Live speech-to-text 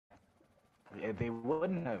They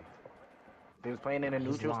wouldn't have. They was playing in a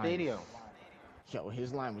neutral stadium. Yo,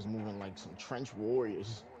 his line was moving like some trench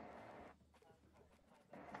warriors.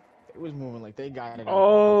 They was moving like they got it at the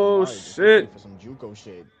Oh heart, especially shit! for some JUCO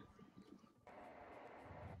shit.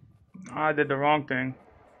 I did the wrong thing.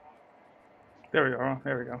 There we go.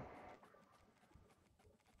 There we go.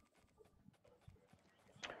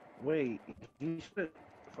 Wait, you should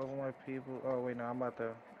follow my people. Oh wait, no, I'm about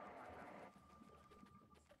to.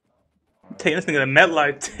 Take this nigga to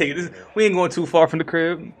MetLife. Take this. We ain't going too far from the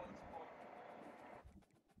crib.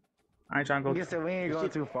 I ain't trying to go. You said we ain't going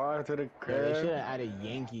too far to the crib. Yeah, they should have added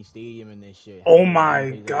Yankee Stadium in this shit. Oh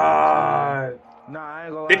my god. Nah, I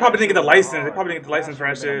ain't gonna lie. They probably didn't get the license. They probably didn't get the license for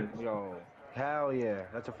that shit. Yo, hell yeah,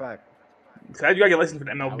 that's a fact. So you gotta get a license for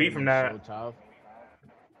the MLB from that. So tough.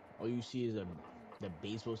 All you see is the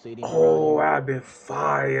baseball stadium. Oh, that'd been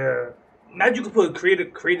fire. Now you could put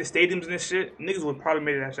creative stadiums and this shit. Niggas would probably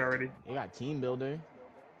made that shit already. They got team builder.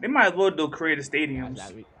 They might as well do creative stadiums.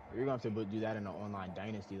 We're gonna have to do that in an online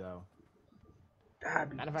dynasty though.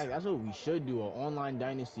 Matter of fact, that's what we should do, an online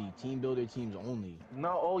dynasty, team builder teams only.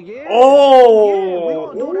 No, oh yeah. Oh, yeah, we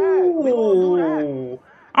gonna do that. We gonna do that.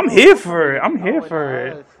 I'm here for it. I'm here for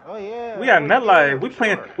it. Oh yeah. We at MetLife. We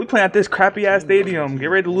playing at this crappy ass stadium. Get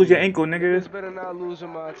ready to lose your ankle, nigga. This better not losing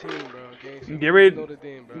my team, bro. Get ready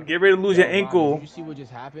to lose your ankle. Did you see what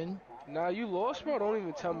just happened? Nah, you lost, bro. Don't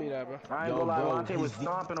even tell me that, bro. I ain't gonna lie, Lonte was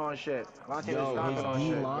stomping on shit. Lonte was stomping on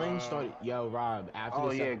shit. D-line started. Yo, Rob, after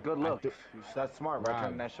oh yeah, good look. That's smart, bro.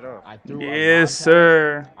 Turning that shit off. Yes,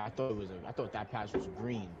 sir. I thought that pass was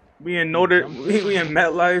green. We in we in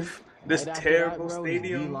MetLife. This terrible that, bro,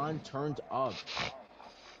 stadium. D-line turned up.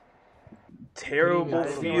 Terrible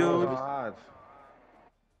field.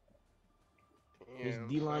 His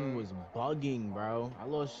D-line was bugging, bro. I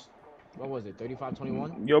lost. What was it?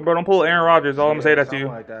 35-21. Yo, bro, don't pull Aaron Rodgers. All I'm gonna say that to you.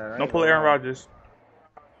 Like that. Don't pull Aaron Rodgers.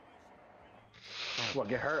 What?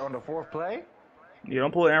 Get hurt on the fourth play? Yeah,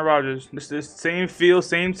 don't pull Aaron Rodgers. This same field,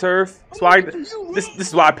 same turf. That's why this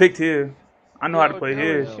is why I picked here. I know how to play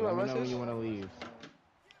here. Let me know when you want to leave.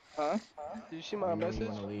 Huh? Did you see my message? You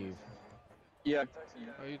want to leave? Yeah.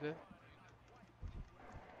 Oh, you did?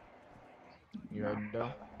 You ready to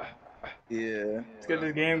go? Yeah. Let's get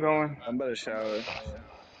this game going. I'm about to shower.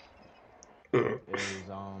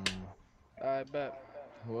 I bet.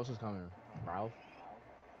 Who else is coming? Ralph?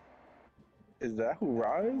 Is that who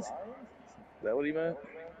Rise? Is that what he meant?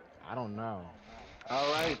 I don't know.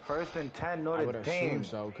 All right, 1st and 10, Notre Dame. I would assume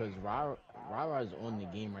so, because Ra is on the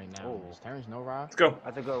game right now. Does Terrence know Ra? Let's go.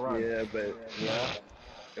 That's a good run. Yeah, but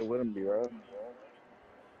it wouldn't be Ra.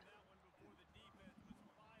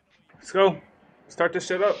 Let's go. Start this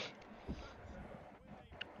shit up.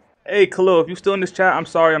 Hey, Khalil, if you still in this chat, I'm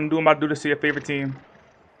sorry. I'm about to do this to your favorite team.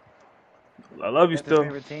 I love you still.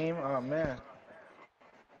 Favorite team? Oh, man.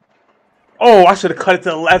 Oh, I should have cut it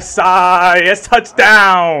to the left side. It's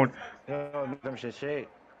touchdown. Yo, them shit shake.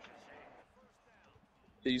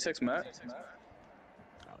 Did you text Matt?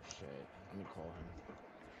 Oh, shit. Let me call him.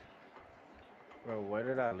 Bro, where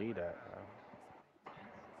did I lead at?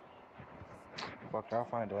 Fuck, I'll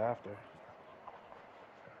find it after.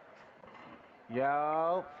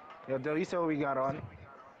 Yo, Dill, you see what we got on?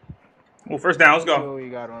 Well, first down. Let's You see go. what we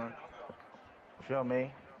got on? Feel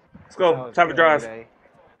me? Let's go. Time to drive.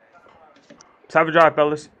 Time to drive,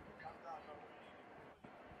 fellas.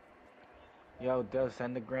 Yo, Dill,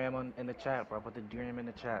 send the gram in the chat, bro. Put the gram in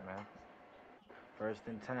the chat, man. 1st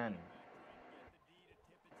and 10.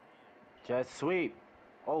 Jet sweep.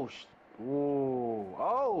 Oh, ooh.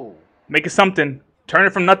 Oh. Make it something. Turn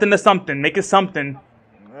it from nothing to something. Make it something.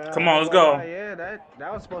 Come on, let's go. Yeah,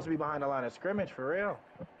 that was supposed to be behind the line of scrimmage, for real.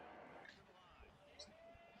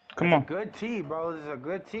 Come on. Good tee, bro. This is a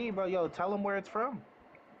good tee, bro. Yo, tell them where it's from.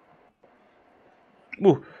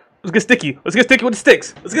 Ooh. Let's get sticky. Let's get sticky with the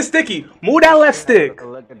sticks. Let's get sticky. Move that left stick.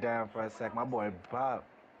 Look it down for a sec. My boy Bob.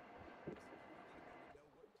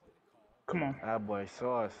 Come on. That boy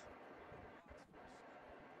Sauce.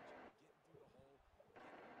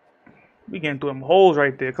 We getting through them holes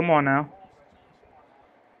right there. Come on now.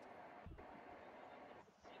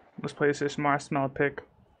 Let's play this smart. Smell a pick.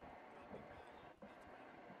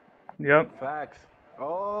 Yep. Facts.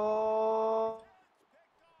 Oh.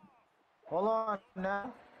 Hold on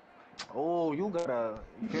now. Oh, you gotta.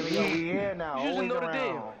 Feel me? We here now. Always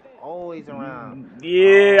around. Always around.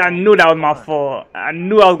 Yeah, I knew that was my fault. I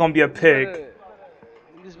knew I was gonna be a pick.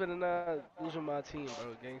 You just better not lose with my team,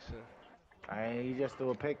 bro. Gangster. You just threw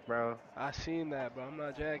a pick, bro. I seen that, bro. I'm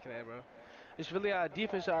not jacking that, bro. It's really our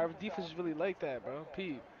defense. Our defense is really like that, bro.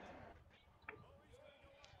 Pete.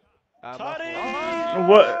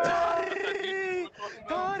 What?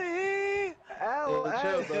 Toddy! Yo,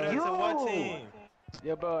 chill, Ask bro. Do that to what you. team?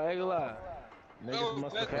 Yeah, bro, I ain't gonna lie. Niggas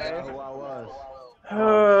must have forgot who I was.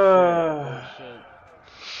 Oh shit. Oh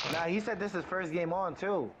shit. Nah, he said this is first game on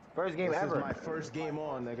too. First game This ever. is my first game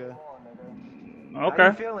on, nigga. How you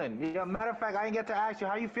Okay. feeling? Yeah, matter of fact, I didn't get to ask you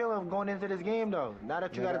how you feeling going into this game though. Now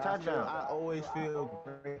that you got a touchdown. I always feel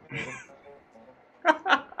great, nigga.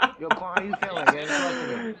 Yo, Quan, how you feeling, gang? Talk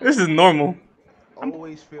to me. This is normal.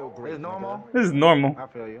 Always feel great, It's normal. nigga. This is normal. I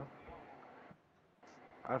feel you.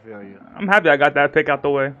 I feel you. I'm happy I got that pick out the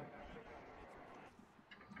way.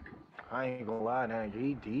 I ain't gonna lie, now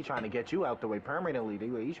he trying to get you out the way permanently.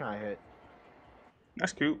 He trying to hit.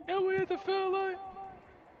 That's cute. Yeah, we hit the field line.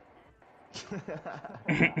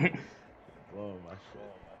 Whoa, my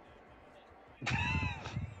shit.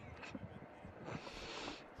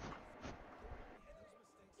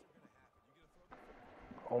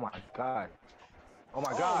 Oh my god. Oh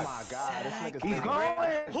my Oh god. my god, this nigga's He's breaking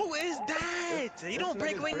going. Who is that? He don't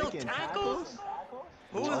break away no tackles.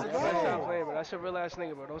 Who is Okay. Bro, stop that? playing, bro. That's your real ass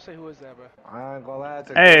nigga, bro. Don't say who is that, bro. I ain't gonna lie. It's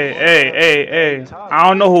a Hey, tough hey, play. hey, hey. Tough. I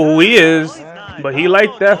don't know who he No, is, he's not. but he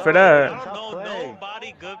like that for that. I don't know Tough play.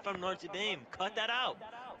 nobody good from Notre Dame. Cut that out.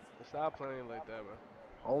 Stop playing like that, bro.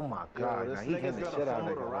 Oh my Yo, god. this Now he hitting nigga's the gonna shit out of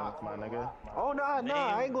fumble the nigga, rock, my nigga. Oh no,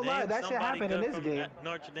 I ain't gonna lie. Name That shit somebody happened in good this from game.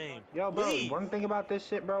 Notre Dame. Yo, bro, Please. one thing about this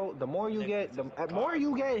shit, bro, the more you get, the Niggas is more you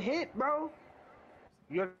cars. get hit, bro,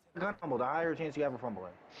 you're gonna fumble. The higher chance you have of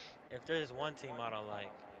fumbling. If there's one team I don't like,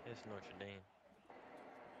 it's Notre Dame.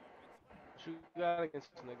 What you got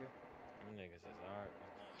against this nigga? Them niggas is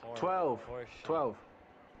horrible. 12. Horse shit. 12.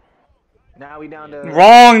 Now we down to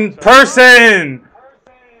Wrong person.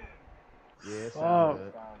 Yeah, it Fuck. sound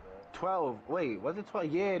good. 12. Wait, was it 12?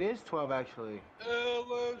 Yeah, it is 12 actually.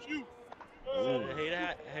 LSU. Hey,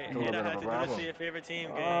 that a little bit had of a to do this problem. to your favorite team,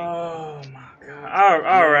 gang. Oh my god. All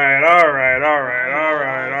right, all right, all right, all right, all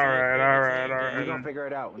right, all right, all We gonna right. figure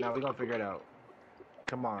it out. Now we gonna figure it out.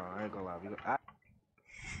 Tomorrow, I ain't gonna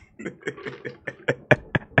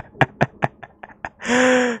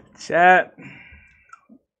lie. Chat.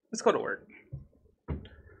 Let's go to work.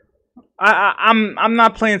 I'm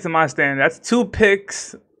not playing to my standard. That's 2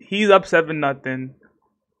 picks. He's up 7-0.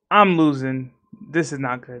 I'm losing. This is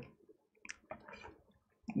not good.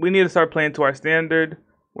 We need to start playing to our standard.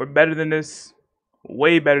 We're better than this.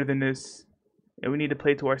 Way better than this. And we need to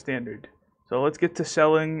play to our standard. So let's get to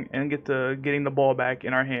selling and get to getting the ball back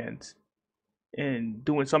in our hands. And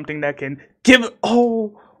doing something that can give...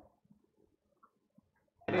 Oh!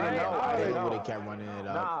 I didn't know. I They didn't would know. have kept running it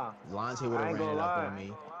Nah. up. Lonte would I have ain't ran it gonna up lie. on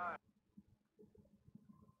me.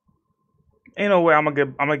 Ain't no way I'm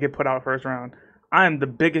gonna get put out first round. I am the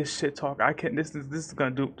biggest shit talker. I can't. This is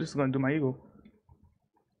gonna do my ego.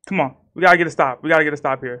 Come on, we gotta get a stop. We gotta get a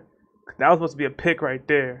stop here. That was supposed to be a pick right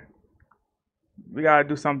there. We gotta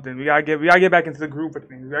do something. We gotta get back into the groove of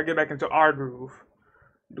things. We gotta get back into our groove,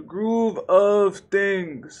 the groove of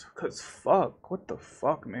things. Cause fuck, what the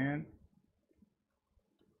fuck, man.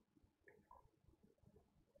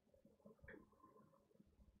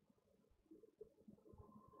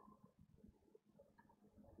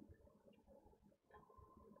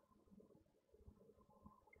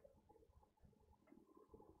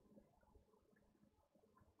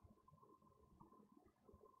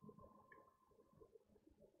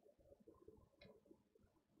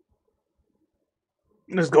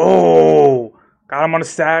 Let's go. Got him on the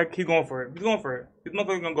sack. He's going for it. He's going for it. He's not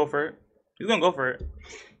gonna go for it. He's gonna go for it.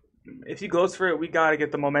 If he goes for it, we gotta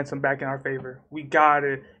get the momentum back in our favor. We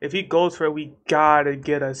gotta. If he goes for it, we gotta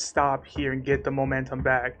get a stop here and get the momentum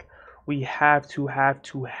back. We have to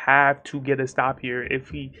get a stop here.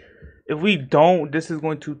 If we don't, this is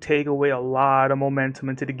going to take away a lot of momentum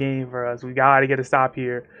into the game for us. We gotta get a stop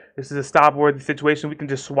here. This is a stop-worthy situation. We can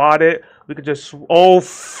just swat it. We can just. Oh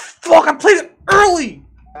fuck! I played it early.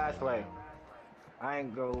 Fast play. I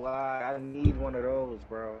ain't gonna lie. I need one of those,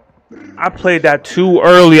 bro. I played that too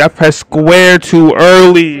early. I pressed square too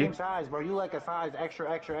early. Same size, bro. You like a size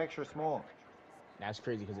extra small. That's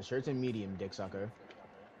crazy because the shirt's in medium, dick sucker.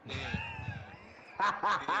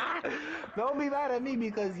 Don't be mad at me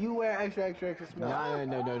because you wear extra small.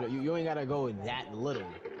 No. You ain't gotta go that little.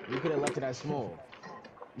 You could have left it as small.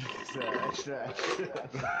 extra.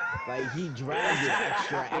 Like he dragged it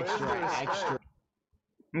extra.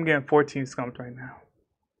 I'm getting 14 skumped right now.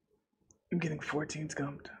 I'm getting 14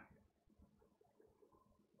 skumped.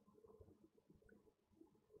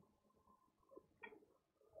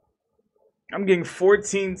 I'm getting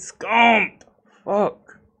 14 skumped.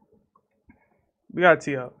 Fuck. We gotta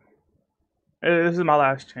tee up. This is my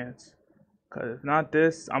last chance. Cause if not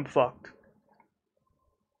this, I'm fucked.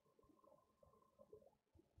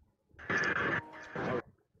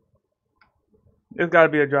 It's got to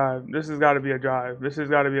be a drive. This has got to be a drive. This has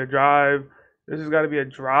got to be a drive. This has got to be a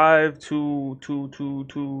drive to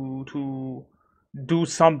do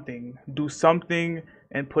something. Do something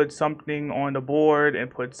and put something on the board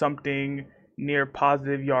and put something near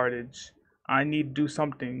positive yardage. I need to do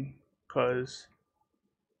something because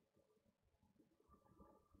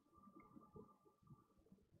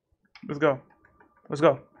let's go. Let's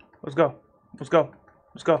go. Let's go. Let's go.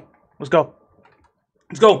 Let's go. Let's go.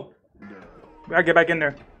 Let's go. We gotta get back in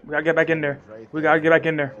there. We gotta get back in there. We gotta get back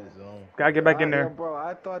in there. Gotta get back in Yo, there. bro,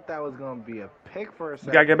 I thought that was gonna be a pick for a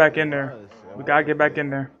second. We gotta get back in there. We gotta get back in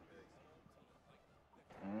there.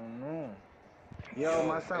 Yo,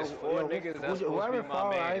 my son, There's 4 niggas that's supposed to whoever be my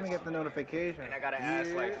followed, I mans. didn't even get the notification. And I gotta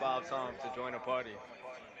ask like 5 times to join a party.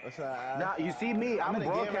 What's up? Now you see me, I'm in the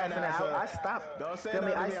game right broadcasting now, it. so I stopped. don't say Feel me?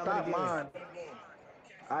 nothing I to me, I'm in stopped the game. mine.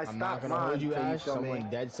 I I'm not stopped gonna hold mine. you, So you Ash. feel me? Someone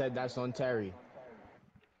dead said that's on Terry.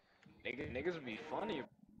 Niggas be funny.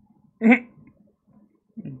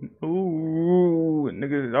 Ooh,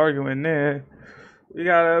 niggas arguing there. We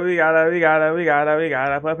gotta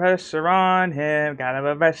put pressure on him. Gotta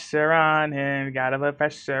put pressure on him. Gotta put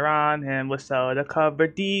pressure on him. Let's sell the cover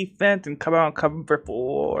defense and cover on cover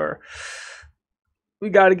 4. We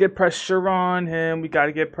gotta get pressure on him. We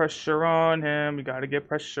gotta get pressure on him. We gotta get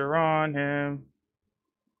pressure on him.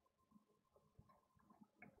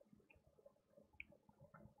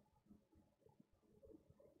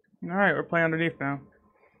 All right, we're playing underneath now.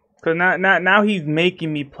 Cause now he's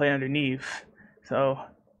making me play underneath. So,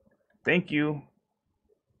 thank you.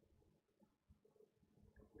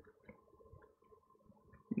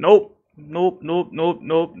 Nope. I'm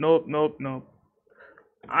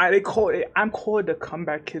called the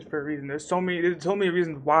comeback kid for a reason. There's so many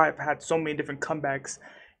reasons why I've had so many different comebacks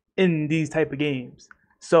in these type of games.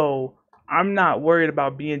 So I'm not worried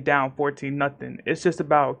about being down 14-0. It's just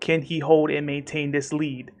about can he hold and maintain this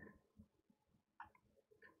lead.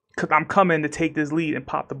 Cause I'm coming to take this lead and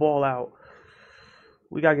pop the ball out.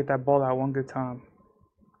 We gotta get that ball out one good time.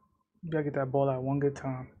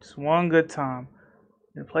 Just one good time.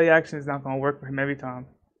 And play action is not gonna work for him every time.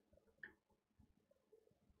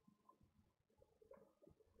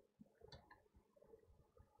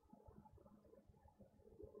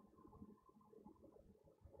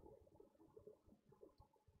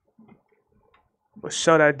 But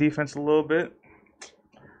show that defense a little bit.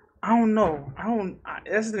 I don't know.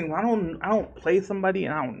 That's the thing. I don't play somebody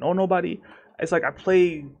and I don't know nobody. It's like I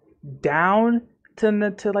play down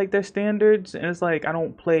to like their standards, and it's like I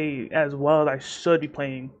don't play as well as I should be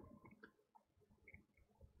playing.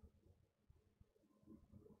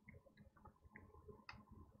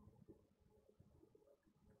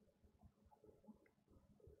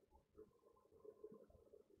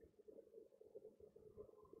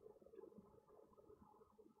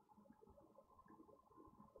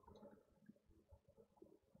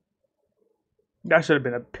 That should have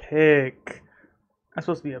been a pick. That's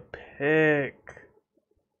supposed to be a pick.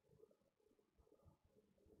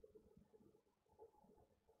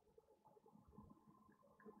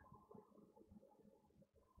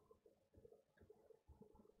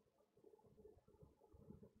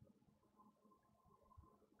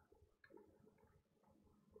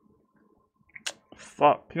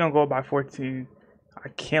 Fuck, he gonna go by 14. I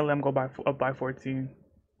can't let him go up by 14.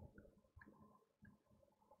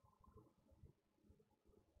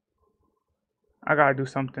 I gotta do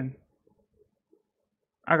something.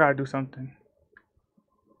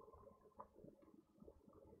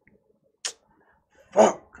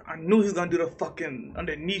 Fuck, I knew he was gonna do the fucking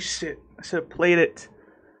underneath shit. I should have played it.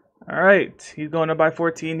 Alright, he's going up by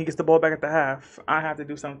 14. He gets the ball back at the half. I have to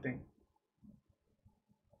do something.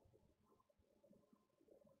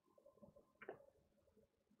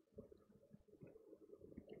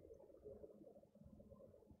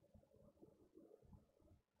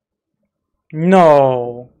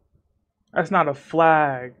 No. That's not a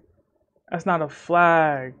flag. That's not a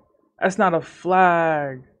flag.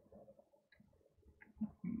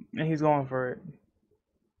 And he's going for it.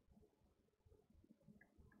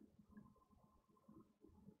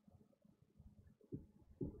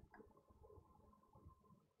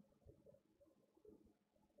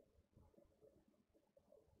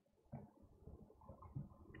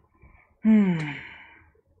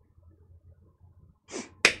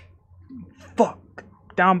 Fuck.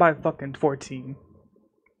 Down by fucking 14.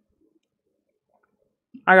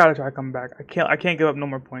 I gotta try to come back. I can't give up no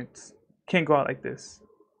more points. Can't go out like this.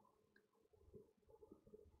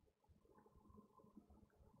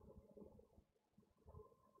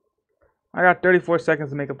 I got 34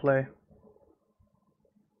 seconds to make a play.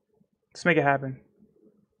 Let's make it happen.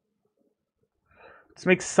 Let's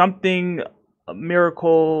make something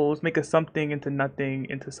miracles, make a something into nothing,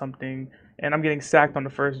 into something, and I'm getting sacked on the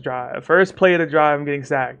first drive. First play of the drive, I'm getting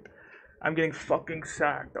sacked. I'm getting fucking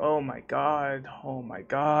sacked. Oh my god. Oh my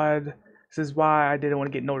god. This is why I didn't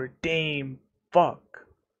want to get Notre Dame. Fuck.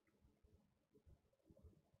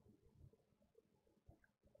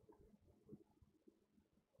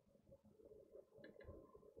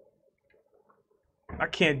 I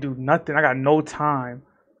can't do nothing. I got no time.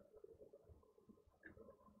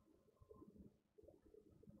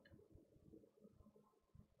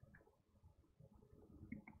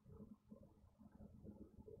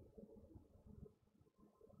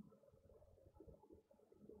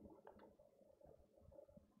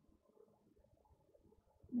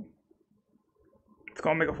 It's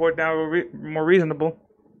gonna make a fourth down more reasonable.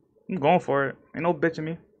 I'm going for it. Ain't no bitching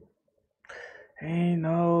me. Ain't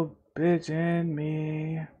no bitching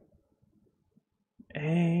me.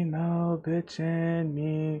 Ain't no bitching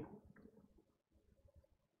me.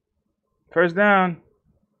 First down.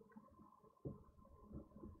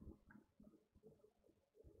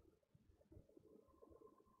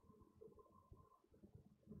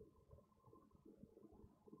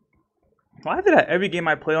 Why is it that every game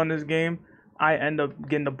I play on this game, I end up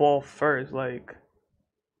getting the ball first? Like,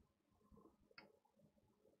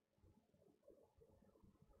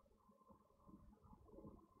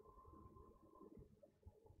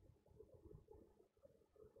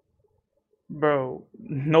 bro,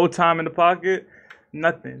 no time in the pocket,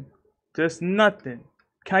 nothing, just nothing.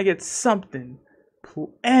 Can I get something,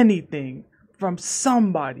 anything from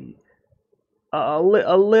somebody? A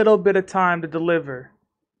little bit of time to deliver.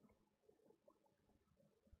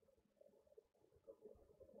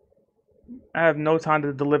 I have no time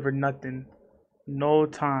to deliver nothing. No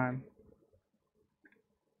time.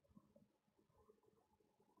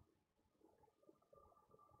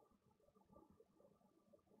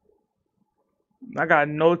 I got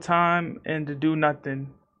no time and to do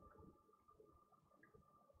nothing.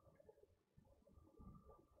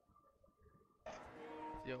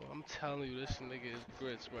 Yo, I'm telling you, this nigga is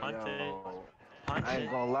grits, bro. Punt it. Punt I ain't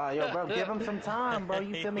it. gonna lie, yo, bro. Give him some time, bro.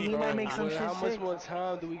 You feel me? He might Bro, make some but shit how much sick. more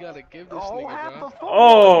time do we gotta give A this whole nigga, half bro? of football.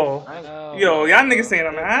 Oh, Hell yo, y'all no, niggas bro. saying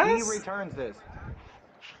I'm If he ass? returns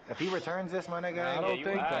this, my nigga, Nah, I Yeah, don't you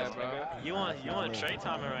think ass, that, bro. nigga. You want Trey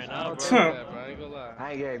timing right I now, don't bro? think that, bro. I ain't gonna lie.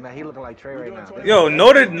 I ain't getting that. He looking like Trey right now. Yo,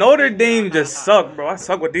 Notre Dame just suck, bro. I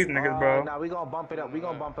suck with these niggas, bro. Nah, we gonna bump it up. We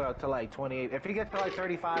gonna bump it up to like 28. If he gets to like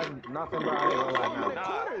 35, nothing, bro. I ain't gonna lie now.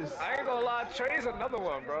 Nah, I ain't gonna lie. Trey's another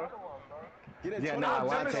one, bro. Yeah, nah,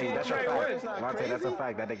 Never Latte, seen that's a Trey fact. win. Latte, that's a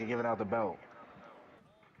fact that they can give it out the belt.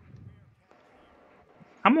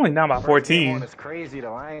 I'm only down by First game 14. on is crazy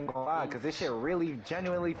though. I ain't gonna lie, cause this shit really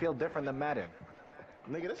genuinely feel different than Madden.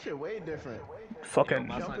 Nigga, this shit way different. Yo, Fucking.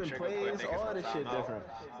 my son Jumping Trigger put plays, niggas all on this shit timeout. different.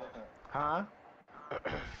 Huh?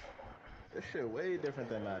 This shit way different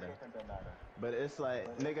than Madden. But it's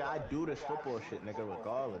like, nigga, I do this football shit, nigga,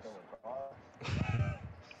 regardless.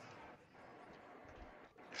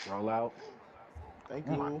 Roll out. Thank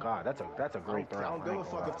Oh you. my god, that's a great I throw. don't give a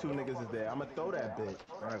fuck if two niggas is there. I'ma throw that bitch.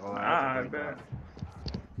 I ain't gonna lie, that's a I great throw. bet.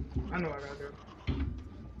 I know what I gotta do.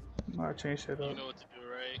 I gotta change shit You up. know what to do,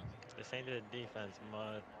 right? This ain't the defense,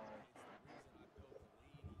 mud.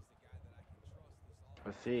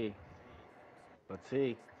 Let's see. Let's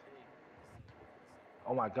see.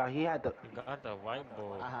 Oh my god, he had the. You got the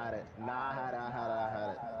whiteboard. I had it. Nah, I had it.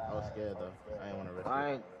 I was scared though. I ain't wanna risk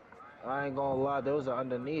it. I ain't gonna lie, those are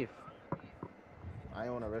underneath. I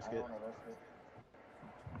ain't wanna risk it.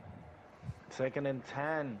 Second and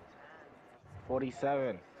 10.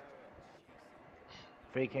 47.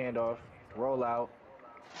 Fake handoff. Roll out.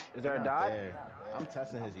 Is there a Not dot? there. I'm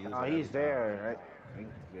testing his user Oh, every he's time. there.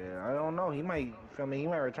 Yeah, I don't know. He might, feel me, he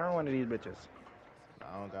might return one of these bitches.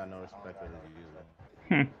 I don't got no respect for his user.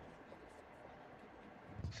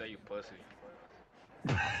 Say you pussy.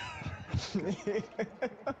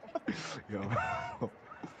 Yo.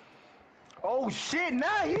 Oh shit,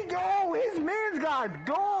 now he go! His man's got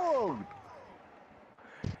dogged!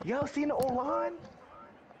 Y'all seen the O-line?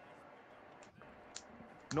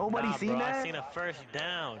 Nobody Nah, seen bro, I that? seen a first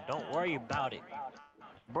down. Don't worry about it.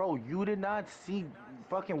 Bro, you did not see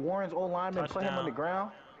fucking Warren's O-lineman put him on the Touchdown.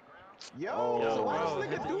 ground? Yo, Yo, why bro, this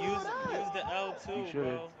nigga do all use that? the L2,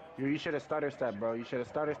 bro. You should have started step, bro. You should have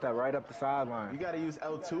started step right up the sideline. You gotta use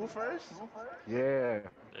L2 first? Yeah.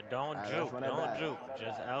 Don't Alright, juke, let's run it don't back. juke.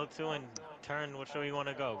 Just L2 and turn which way you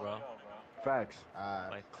wanna go, bro. Facts.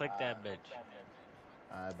 Alright, Like, click that bitch.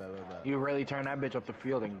 bet. You really turn that bitch up the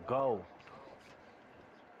field and go.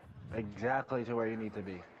 Exactly to where you need to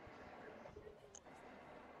be.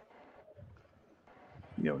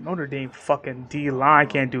 Yo, Notre Dame fucking D line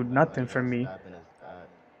can't do nothing for me.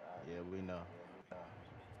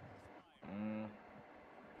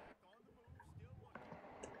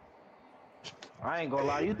 I ain't gonna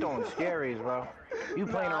lie, you throwing scaries, bro. You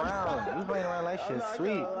playing around. You playing around like I'm shit not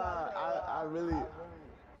sweet. gonna lie. I really,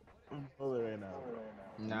 I'm pulling right now, bro.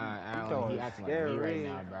 Nah, You Allen, he throwing acting like me right scary.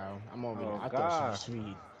 now, bro. I'm over. Oh I thought she was God.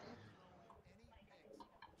 sweet.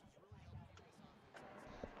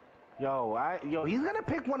 Yo, he's gonna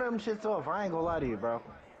pick one of them shits off. I ain't gonna lie to you, bro.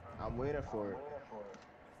 I'm waiting for it.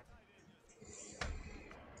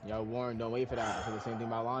 Yo, Warren, don't wait for that. I said the same thing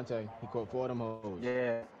about Lonte. He caught 4 of them hoes.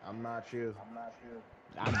 Yeah. I'm not you.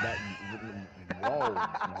 I'm that.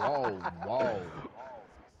 Whoa.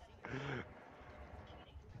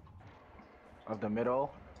 Of the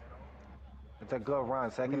middle. It's a good run.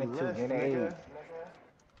 Second We and 2. lift, In the 8. nigga.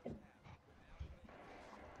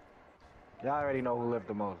 Y'all already know who lived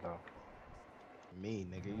the most, though. Me,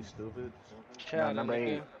 nigga, you stupid. No, number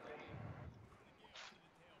 8.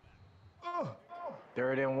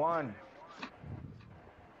 3rd and 1.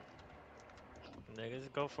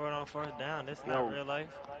 Niggas go for it on 4th down. This not Yo. real life.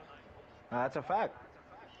 That's a fact.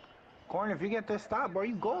 Corn, if you get this stop, bro,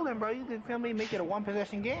 you golden, bro. You can feel me, make it a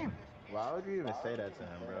 1-possession game. Why would you even say that to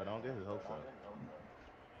him, bro? Don't get his hopes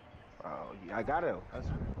up. I got it.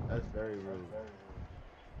 That's very rude.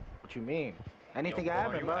 What you mean? Anything Yo, can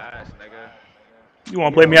happen, you bro. ass, nigga. You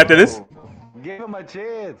want to play me after this? Give him a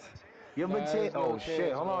chance. Give him a chance. there's no Oh shit!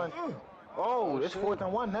 chance, Hold bro. on. Oh, it's shit. 4th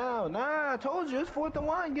and 1 now. Nah, I told you it's 4th and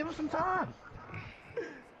 1. Give him some time.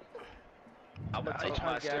 I'm gonna touch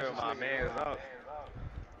trying my to gas shit with this my nigga, man's bro. up.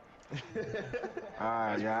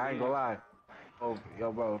 Yeah, I ain't gonna lie. Oh,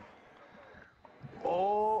 yo, bro.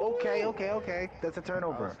 Oh, okay. That's a I was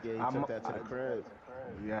turnover. scared he took that to the crib.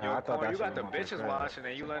 Yeah, Yo, I thought Corn, that you shit got was the going to the bitches crib. watching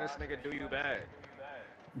and you let this nigga do you bad.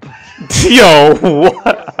 Yo, what?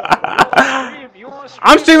 You on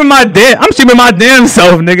I'm stream streaming and my you damn. I'm streaming my damn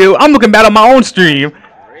self, nigga. I'm looking bad on my own stream.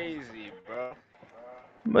 crazy, bro.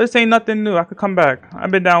 But this ain't nothing new. I could come back.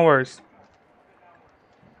 I've been down worse.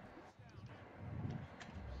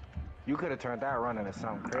 You could have turned that run into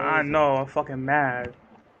something I crazy. know. I'm fucking mad.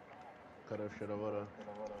 Coulda, shoulda, woulda.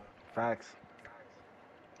 Facts.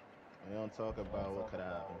 We don't talk about what could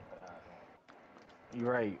happen.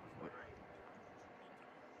 You're right.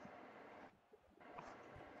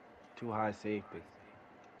 Too high safety.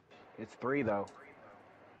 It's 3 though.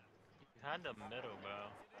 Behind the middle, bro.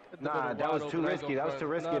 Nah, that was too risky. That was too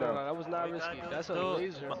risky though. No, that was not All you risky. gotta do That's is a do it.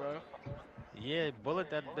 laser, bro. Yeah, bullet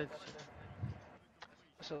that bitch.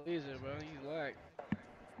 That's a laser, bro. You lagged.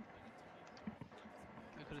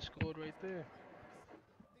 You could have scored right there.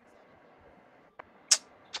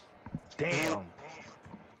 Damn.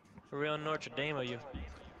 Real Notre Dame of you.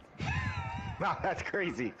 Nah, that's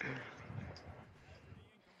crazy.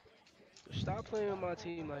 Stop playing with my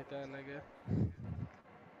team like that, nigga.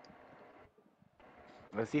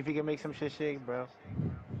 Let's see if he can make some shit shake, bro.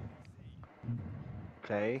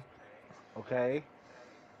 Okay.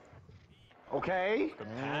 Okay, Good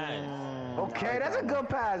pass. that's a good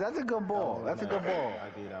pass. That's a good ball. That's a good ball. I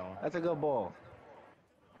get that one. That's a good ball.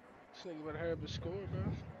 This nigga better hurry up and score, bro.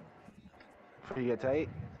 For you get tight.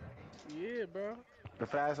 Yeah, bro. The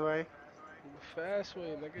fast way. Fast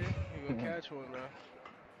way, nigga. You gonna catch one, bro.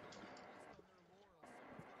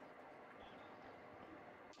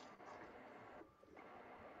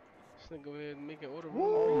 This nigga over here making order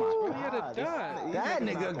rules. Bro, he had a dot. That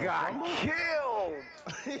nigga got killed.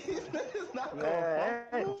 It's not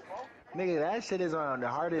Nigga, that shit is on the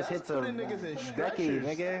hardest hits of niggas in decade, stretchers.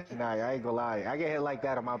 nigga. Nah, I ain't gonna lie. I get hit like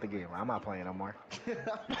that, I'm out the game. I'm not playing no more.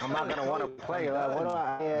 I'm not gonna want to play. Like, what do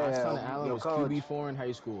I? My son Allen Yo, was coach. QB4 in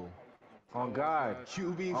high school. On God.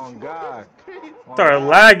 QB4. On God. On Started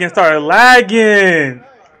God. lagging.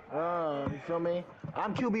 You feel me?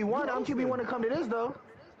 I'm QB1. I'm QB1 to come to this though.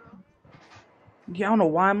 Yeah, I don't know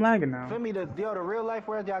why I'm lagging now. Feel me? The real life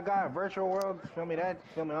world y'all got, virtual world. Feel me?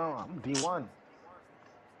 Feel me? I'm D1.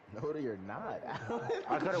 No, you're not.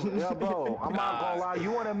 I could have, yo, bro. I'm not gonna lie.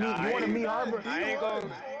 You wanna meet Harbor? I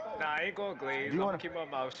ain't gonna glaze. I'm gonna keep my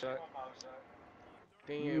mouth shut.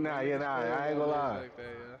 Damn, Nah, man, yeah, niggas nah. playing I ain't about gonna niggas lie. like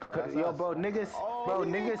that, Yo, bro,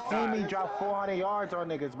 niggas see me drop 400 yards on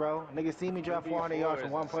niggas, bro. Niggas see me drop 400 yards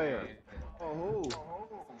from one player. Oh, who?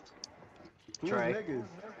 Who's Trey. niggas?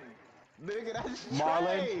 Nigga, that's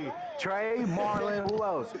Marlon, Trey, Marlon. Who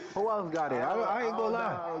else? Who else got it? I ain't gonna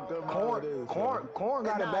lie. Corn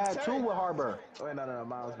got it bad too with Harbor. Wait, no.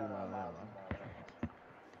 Miles be Miles.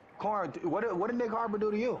 Corn, what did Nick Harbor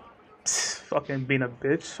do to you? Fucking being a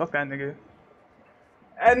bitch. Fuck that nigga.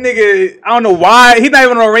 That nigga, I don't know why. He's not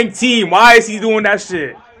even on a ranked team. Why is he doing that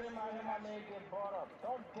shit?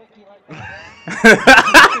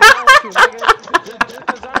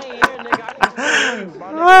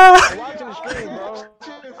 I'm watching the stream, bro.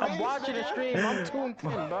 I'm watching the stream. I'm tuned in,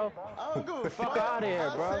 bro. I don't give a fuck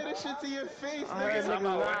bro. Say this shit to your face, I heard niggas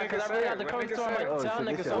nah, because I really got to come to him and tell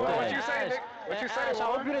niggas something. What you say, Nick? What you say, Ash, I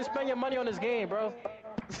hope you didn't spend your money on this game, bro.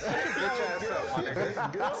 Bitch ass up, my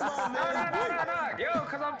nigga. No. Yo,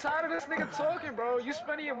 cause I'm tired of this nigga talking, bro. You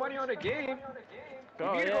spending your money on a game.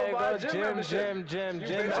 You need to go buy a gym membership. Gym.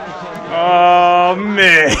 Oh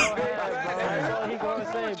man. Go ahead, bro. That's all he gonna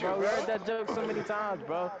say, bro. We heard that joke so many times,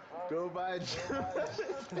 bro. Go buy a gym.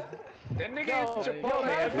 That nigga is Chipotle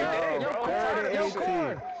every day, bro.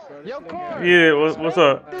 Yo, Corn. Yeah, what's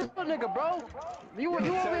up? This nigga, bro. You over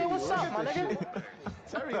here? What's up, my nigga?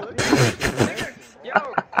 Terry, look at this Nigga, yo,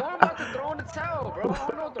 Corn about to throw in the towel, bro. I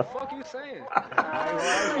don't know what the fuck you saying.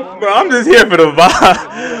 Bro, I'm just here for the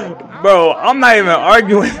vibe. Bro, I'm not even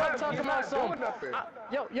arguing.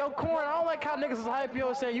 Yo, Corn, I don't like how niggas is hype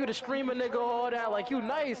you saying you the streamer nigga, all that. Like, you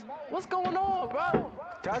nice. What's going on, bro?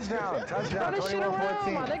 Touchdown,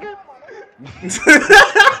 21-14. My 21-14. nigga. This is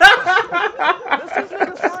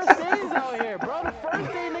niggas' first days out here, bro. The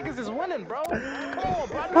first day niggas is winning, bro. Come on,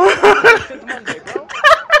 bro. I know since Monday, bro.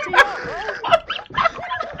 Tee up, bro.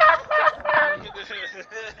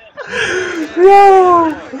 Yo.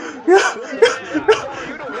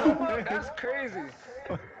 You know what? That's crazy.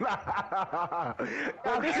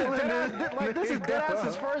 This is deadass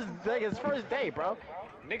his first day, bro.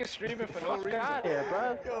 Nigga streaming for no reason. Out here,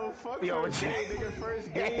 bro. Yo, fuck your nigga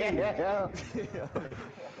first game.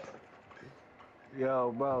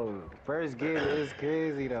 Yo, bro, first game is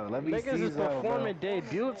crazy though. Let me see Niggas is though, performing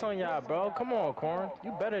debuts on y'all, bro. Come on, Corn.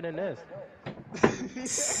 You better than this.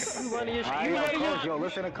 You running your shit. Coach, yo,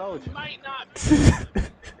 listen to coach. Might not.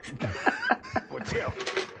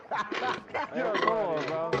 Yo, come on,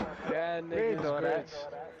 bro. Yeah, niggas great.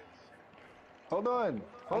 Hold on.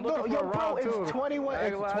 I'm looking Yo, for a bro, round two. it's 21. I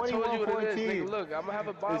ain't It's gonna lie, I told you what it is, 21-14. nigga. Look, I'm gonna have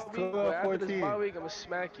a bye It's week, but after this 12-14. bye week, I'm gonna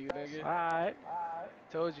smack you, nigga. Alright.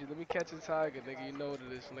 Told you, let me catch a tiger, nigga. You know what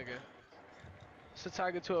it is, nigga. It's a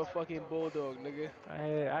tiger to a fucking bulldog, nigga.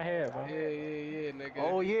 I hear it, bro. Yeah, nigga.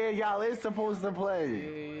 Oh yeah, y'all is supposed to play.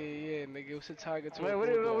 Yeah, nigga. It's a tiger to Wait, a what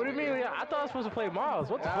bulldog. do you mean? I thought I was supposed to play Miles.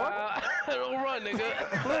 What the fuck? Don't run, nigga. We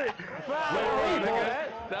ain't doing that.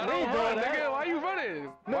 We ain't doing that. Nigga. Why you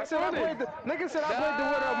running? Nigga said I played the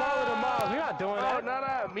winner of Marlon and Miles. We not doing that.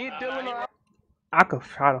 Nah. Me, Dylan, are I could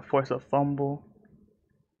try to force a fumble,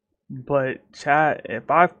 but chat,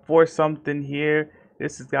 if I force something here,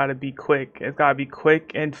 this has got to be quick. It's got to be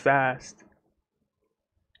quick and fast.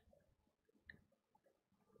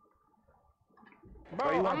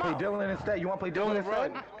 Bro, you want to play Dylan instead? You want to play Dylan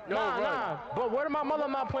instead? Nah. But where did my mother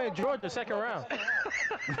not playing Georgia second round?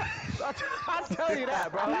 I'll tell you that,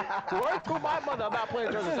 bro. Word to my mother, I'm not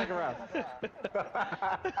playing Georgia second round. If I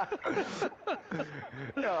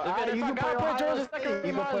gotta play Georgia second round,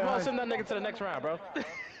 you might as well send that nigga to the next round, bro.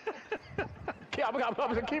 I'm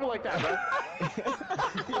gonna keep it like that, bro.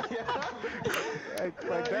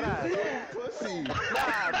 like that. Pussy. Nah,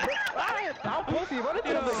 I'm pussy. Run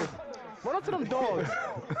into them niggas. Run up to them dogs.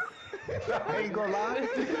 I ain't gonna lie.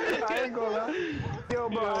 Yo,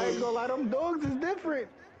 bro, I ain't gonna lie. Them dogs is different.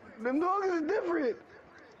 Bro,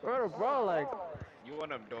 like, you want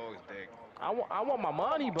them dogs, dick. I want my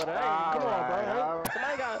money, but I ain't. Come on, bro.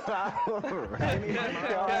 Somebody got.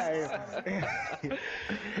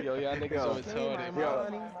 Yo, y'all niggas are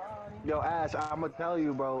retarded. Yo, Ash, I'ma tell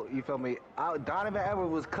you, bro. You feel me? Donovan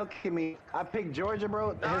Edwards was cooking me. I picked Georgia,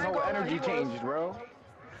 bro. His whole energy changed, bro.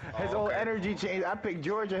 His whole energy changed. I picked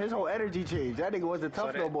Georgia. His whole energy changed. That nigga wasn't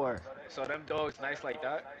tough no more. So them dogs nice like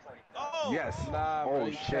that? Oh. Yes. Nah, bro. Oh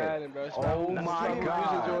shit. Bro. Oh my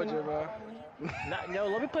god. Georgia, bro. Yo,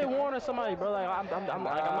 let me play Warren or somebody, bro. Like, I'm not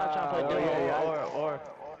trying to play Dylan or.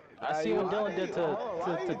 I see what Dylan did to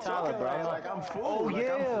Tyler, bro. Like I'm full. Oh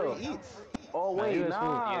yeah. Eats. Oh wait,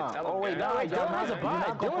 Yeah, tell him that. Dylan has a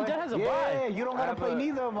bye. Dylan has a bye. Yeah, you don't gotta play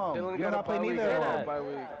neither of them. Dylan You don't gotta play neither of them. bye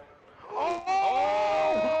week.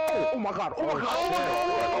 Oh my god. Oh my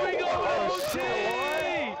god. We go OT!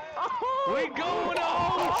 We going to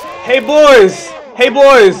OT! Hey boys.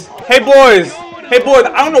 I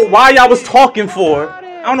don't know why y'all was talking for.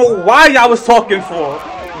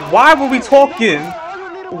 Why were we talking?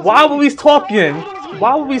 Why are we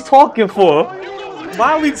talking for?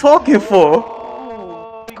 All you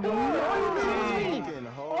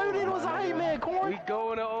needed was a hype man, Corn. We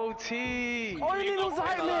going to OT! All you needed was a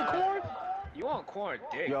hype man, Corn. You want corn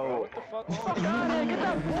dick, Yo. bro? What the fuck? Fuck out of here. Get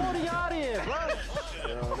that baldy out of here, bro.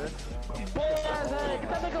 Bald ass head. Get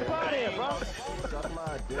that nigga out of here, bro. Suck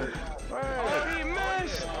my dick. Oh, he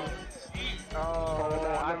missed! Oh,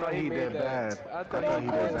 I thought he did bad. I Come on,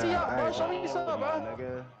 Corn. Tee up, bro. Show me something,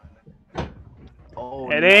 bro.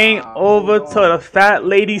 Oh, It ain't over till the fat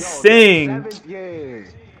lady sing. Yeah.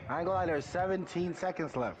 I ain't gonna lie, there's 17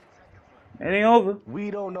 seconds left. It ain't over.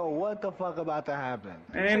 We don't know what the fuck about to happen.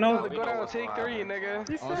 It ain't over. Go down and take 3, nigga.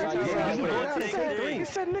 He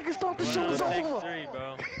said niggas thought the show was over. 3,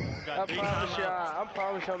 bro. I promise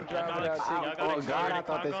you, I'm driving that ticket. Oh God, I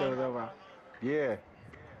thought this shit was over. Yeah.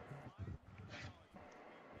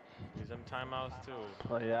 Use them timeouts too.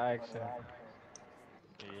 Play action.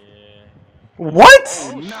 Yeah.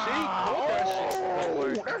 What? Oh,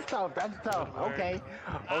 that's tough. That's tough. Okay.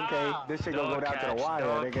 Okay. This shit gonna go down to the wire,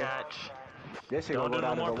 nigga. This shit gonna go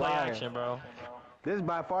down to the wire. Action, bro. This is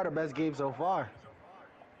by far the best game so far.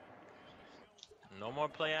 No more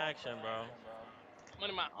play action, bro. I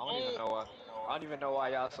don't even know why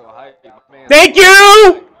y'all so hyped. Man. Thank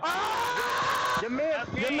you. Your man's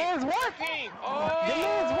working. Your man's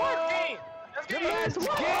working. Your man's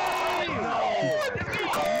working.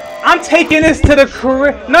 I'm taking this to the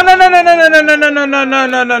career. No. No.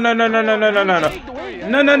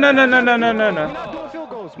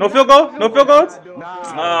 No field goal? No field goals?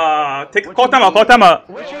 Call time out. Call time out.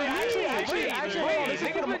 This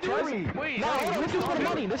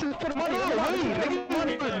is for the money.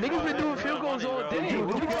 Niggas been doing field goals all day.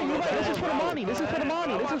 This is for the money. This is for the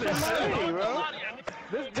money, bro.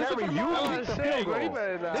 Terry, you kicked the field goal.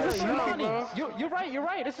 This is for the money. You're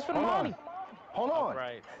right. This is for the money. Hold on.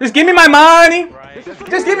 Just give me my money.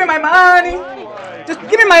 Just give me my money. Just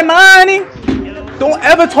give me my money. Don't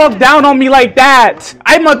ever talk down on me like that.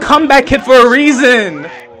 I'm a comeback kid for a reason.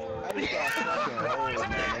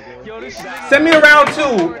 Send me to round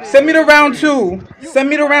 2. Send me to round 2. Send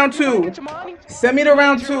me to round 2. Send me to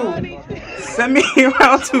round 2. Send me to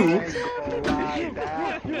round 2.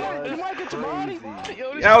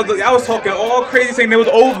 I was talking all crazy saying it was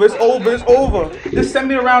over. It's over. It's over. Just send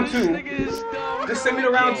me to round 2. Just send me to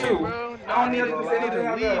round 2. I don't need to say anything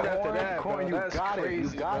after that. Corn, you got it. You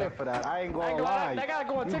got it for that. I ain't gonna lie. That gotta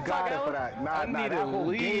go on You TikTok, got it for that. Nah, need that to whole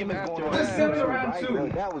leave game is after going on. Just send me to round Right?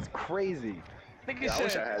 2. That was crazy. Nigga I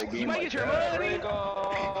wish I had a game like that.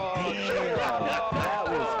 That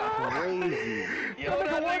was crazy. Yo,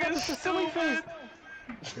 that nigga's stupid.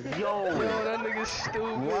 Yo, that nigga's stupid.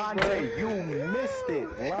 Lonte, you missed it.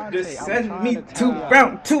 Lonte, Just I'm send trying me to to tell y'all.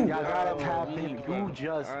 round 2. Y'all gotta tap in. You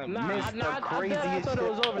just missed the craziest I thought it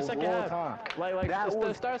was shit over of second all half. time. Like That the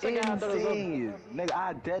was start second half, I thought it was over. insane. Nigga,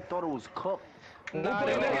 I dead thought it was cooked. Nah,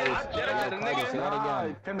 the nigga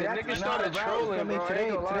started trolling, bro.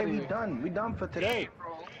 Today we done. We done for today.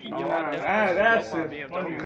 That's it.